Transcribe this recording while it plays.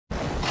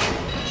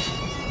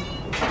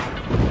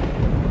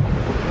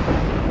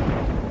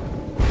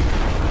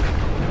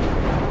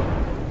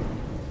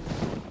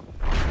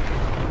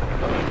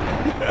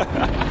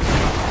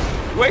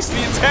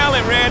wasting your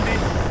talent, Randy.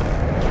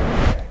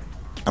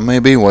 I may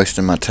be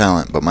wasting my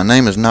talent, but my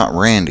name is not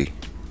Randy.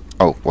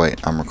 Oh,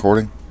 wait, I'm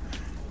recording?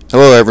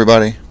 Hello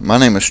everybody, my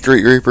name is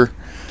Street Reaper.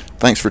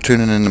 Thanks for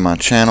tuning into my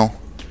channel.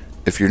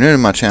 If you're new to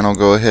my channel,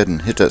 go ahead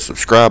and hit that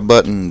subscribe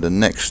button. The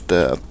next,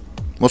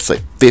 let's say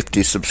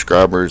 50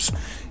 subscribers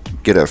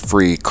get a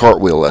free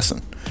cartwheel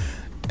lesson.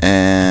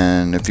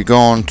 And if you go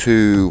on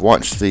to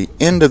watch the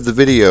end of the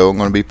video, I'm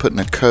going to be putting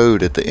a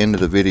code at the end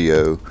of the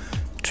video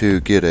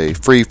to get a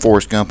free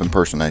Forrest Gump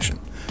impersonation.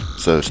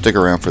 So stick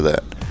around for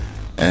that.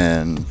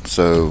 And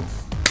so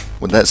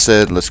with that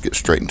said, let's get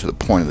straight into the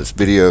point of this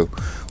video,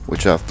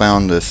 which I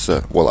found this,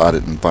 well, I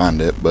didn't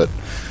find it, but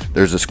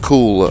there's this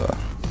cool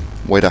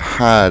way to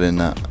hide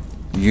in a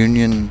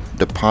Union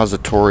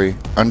Depository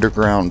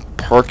underground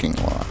parking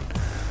lot.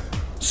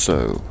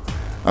 So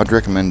I'd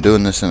recommend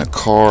doing this in a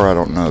car. I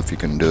don't know if you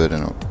can do it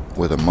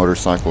with a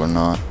motorcycle or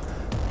not.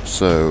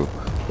 So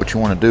what you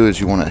want to do is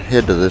you want to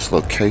head to this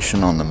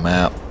location on the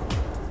map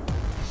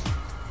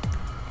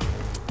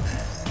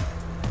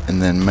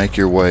and then make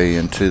your way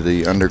into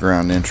the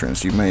underground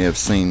entrance. You may have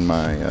seen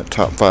my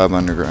top 5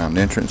 underground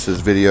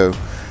entrances video.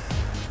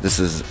 This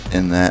is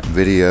in that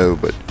video,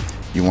 but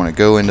you want to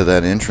go into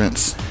that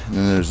entrance, and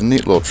then there's a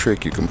neat little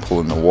trick you can pull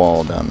in the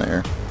wall down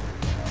there.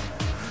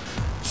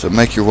 So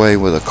make your way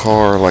with a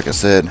car. Like I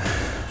said,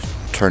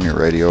 turn your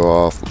radio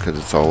off because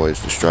it's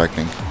always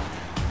distracting.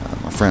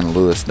 My friend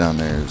Lewis down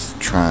there is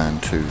trying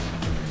to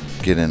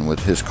get in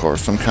with his car.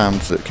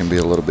 Sometimes it can be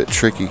a little bit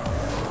tricky.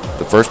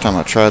 The first time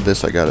I tried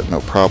this, I got it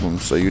no problem.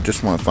 So you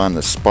just want to find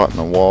this spot in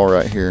the wall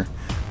right here,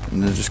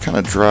 and then just kind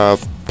of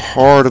drive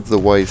part of the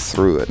way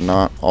through it,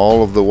 not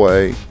all of the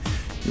way.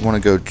 You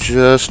want to go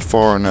just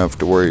far enough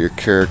to where your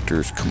character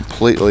is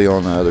completely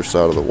on the other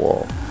side of the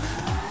wall.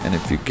 And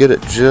if you get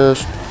it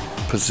just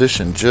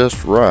positioned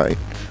just right,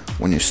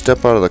 when you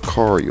step out of the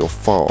car, you'll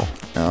fall.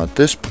 Now at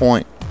this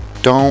point,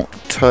 don't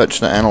touch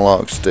the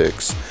analog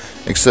sticks,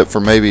 except for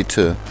maybe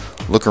to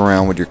look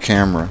around with your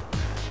camera.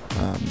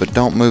 But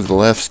don't move the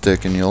left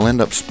stick, and you'll end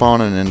up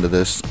spawning into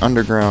this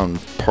underground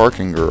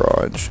parking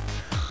garage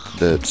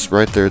that's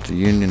right there at the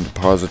Union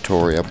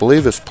Depository. I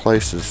believe this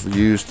place is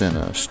used in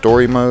a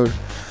story mode,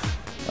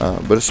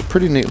 but it's a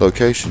pretty neat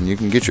location. You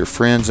can get your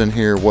friends in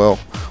here. Well,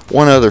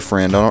 one other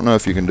friend. I don't know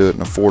if you can do it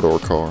in a 4-door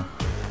car,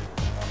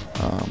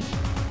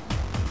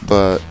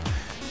 but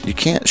you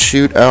can't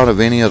shoot out of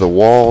any of the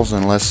walls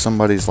unless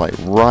somebody's like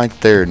right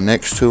there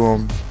next to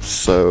them.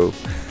 So,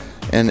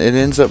 and it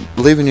ends up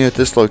leaving you at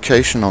this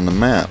location on the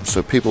map,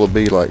 so people will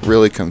be like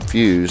really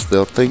confused.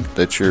 They'll think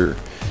that you're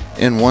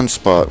in one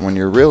spot when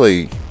you're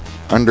really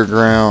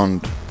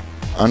underground,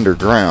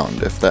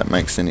 if that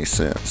makes any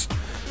sense.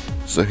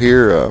 So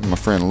here my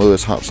friend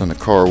Lewis hops in the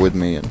car with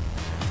me, and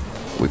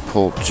we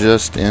pull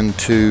just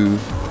into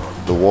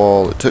the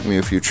wall. It took me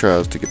a few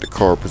tries to get the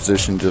car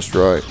positioned just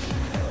right,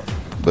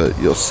 but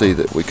you'll see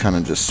that we kind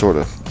of just sort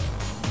of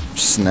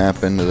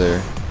snap into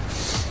there.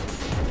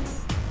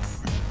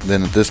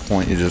 Then at this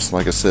point, you just,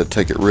 like I said,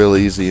 take it real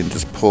easy and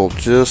just pull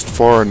just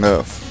far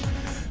enough.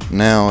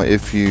 Now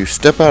if you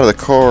step out of the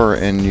car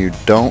and you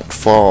don't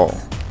fall,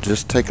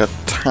 just take a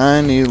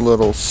tiny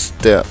little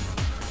step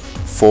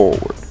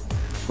forward,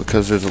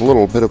 because there's a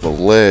little bit of a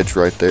ledge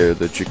right there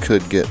that you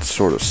could get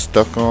sort of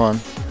stuck on.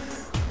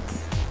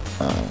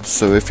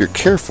 So if you're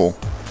careful,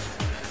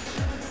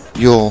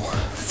 you'll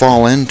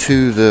fall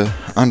into the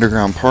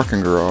underground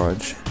parking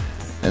garage,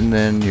 and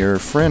then your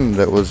friend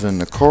that was in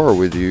the car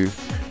with you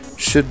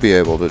should be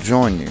able to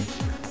join you.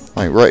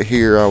 Like right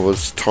here, I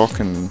was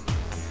talking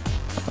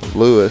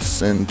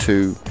Lewis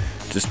into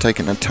just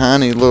taking a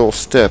tiny little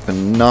step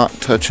and not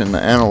touching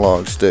the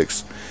analog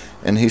sticks,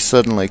 and he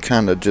suddenly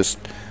kind of just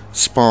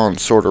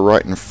spawned sort of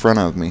right in front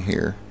of me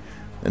here.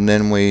 And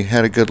then we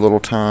had a good little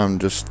time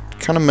just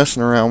kind of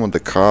messing around with the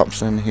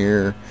cops in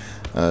here.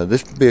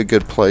 This would be a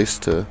good place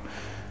to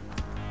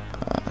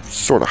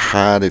sort of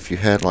hide if you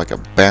had like a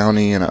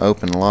bounty in an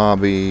open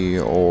lobby,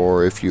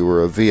 or if you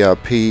were a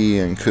VIP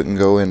and couldn't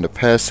go into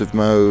passive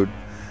mode.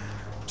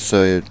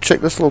 So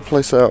check this little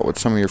place out with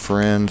some of your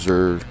friends.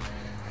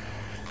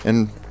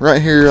 And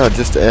right here I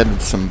just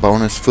added some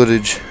bonus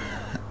footage.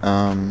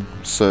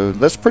 So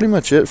that's pretty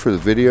much it for the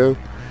video.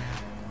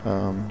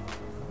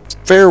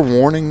 Fair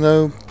warning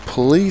though,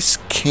 police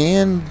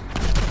can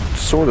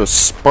sort of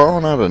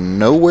spawn out of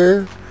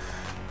nowhere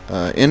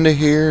into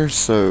here.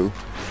 So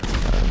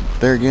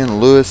there again,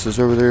 Lewis is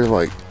over there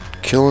like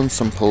killing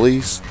some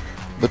police,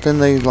 but then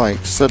they like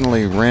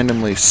suddenly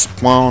randomly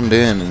spawned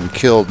in and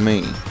killed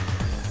me.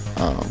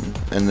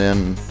 And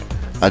then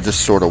I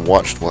just sort of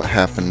watched what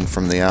happened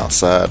from the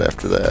outside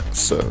after that.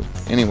 So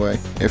anyway,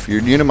 if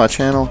you're new to my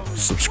channel,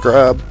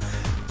 subscribe.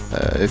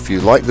 If you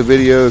like the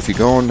video, if you're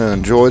going to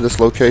enjoy this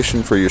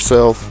location for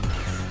yourself,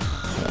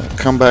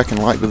 come back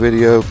and like the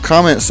video.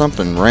 Comment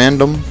something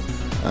random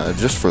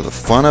just for the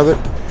fun of it.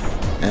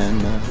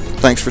 And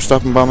thanks for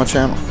stopping by my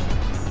channel.